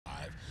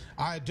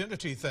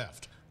identity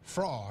theft,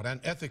 fraud, and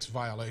ethics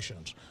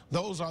violations.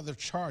 Those are the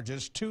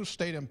charges two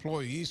state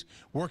employees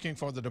working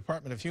for the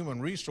Department of Human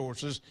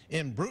Resources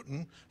in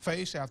Brewton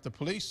face after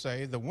police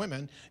say the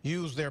women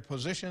used their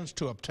positions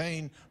to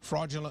obtain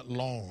fraudulent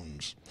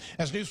loans.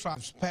 As News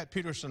 5's Pat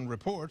Peterson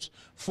reports,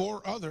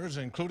 4 others,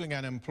 including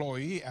an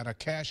employee at a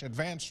cash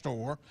advance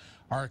store,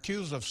 are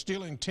accused of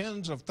stealing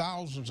tens of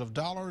thousands of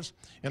dollars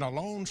in a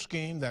loan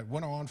scheme that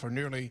went on for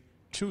nearly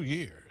 2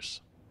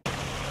 years.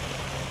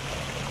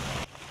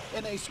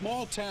 In a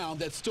small town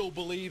that still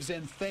believes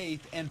in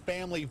faith and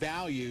family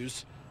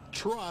values,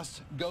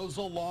 trust goes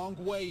a long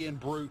way in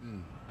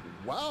Brewton.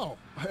 Wow.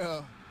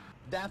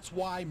 That's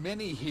why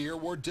many here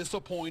were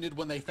disappointed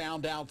when they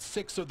found out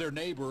 6 of their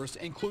neighbors,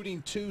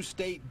 including 2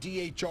 state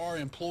DHR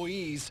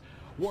employees,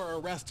 were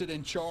arrested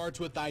and charged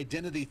with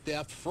identity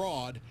theft,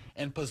 fraud,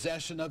 and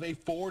possession of a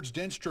forged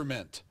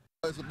instrument.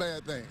 It's a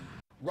bad thing.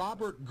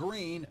 Robert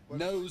Green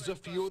knows a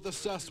few of the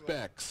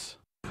suspects.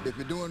 If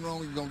you're doing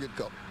wrong, you're going to get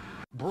caught.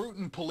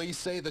 Brewton police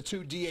say the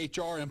 2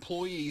 DHR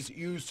employees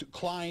used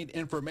client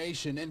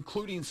information,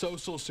 including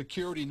social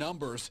security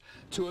numbers,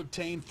 to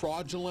obtain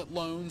fraudulent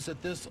loans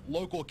at this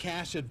local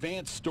cash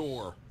advance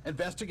store.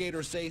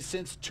 Investigators say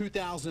since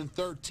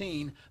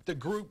 2013, the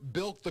group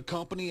bilked the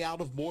company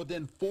out of more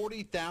than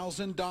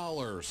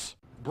 $40,000.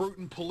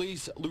 Brewton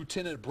Police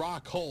Lieutenant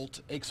Brock Holt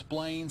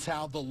explains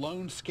how the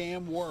loan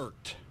scam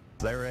worked.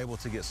 They were able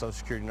to get social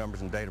security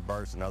numbers and date of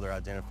births and other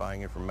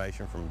identifying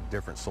information from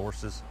different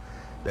sources.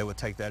 They would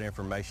take that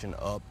information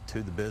up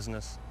to the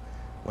business.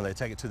 When they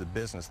take it to the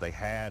business, they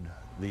had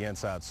the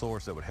inside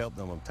source that would help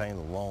them obtain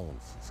the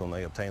loans. So when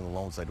they obtained the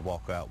loans, they'd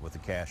walk out with the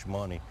cash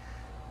money.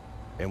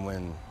 And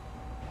when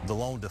the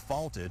loan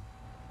defaulted,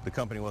 the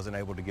company wasn't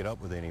able to get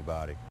up with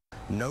anybody.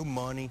 No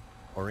money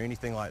or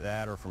anything like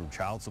that, or from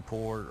child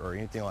support or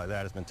anything like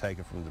that, has been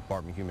taken from the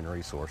Department of Human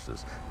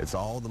Resources. It's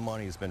all the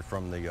money has been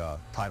from the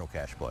title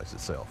cash place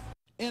itself.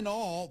 In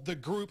all, the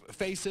group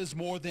faces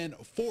more than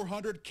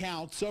 400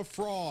 counts of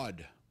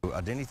fraud.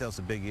 Identity theft is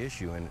a big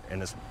issue,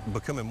 and it's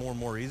becoming more and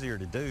more easier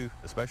to do,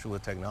 especially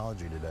with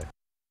technology today.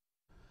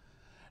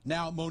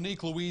 Now,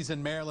 Monique Louise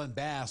and Marilyn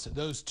Bass,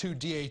 those 2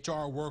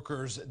 DHR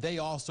workers, they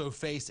also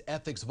face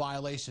ethics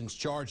violations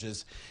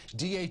charges.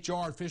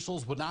 DHR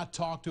officials would not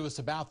talk to us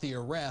about the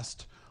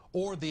arrest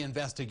or the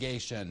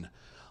investigation.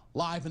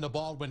 Live in the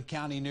Baldwin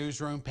County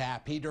newsroom,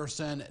 Pat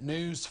Peterson,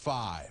 News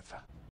 5.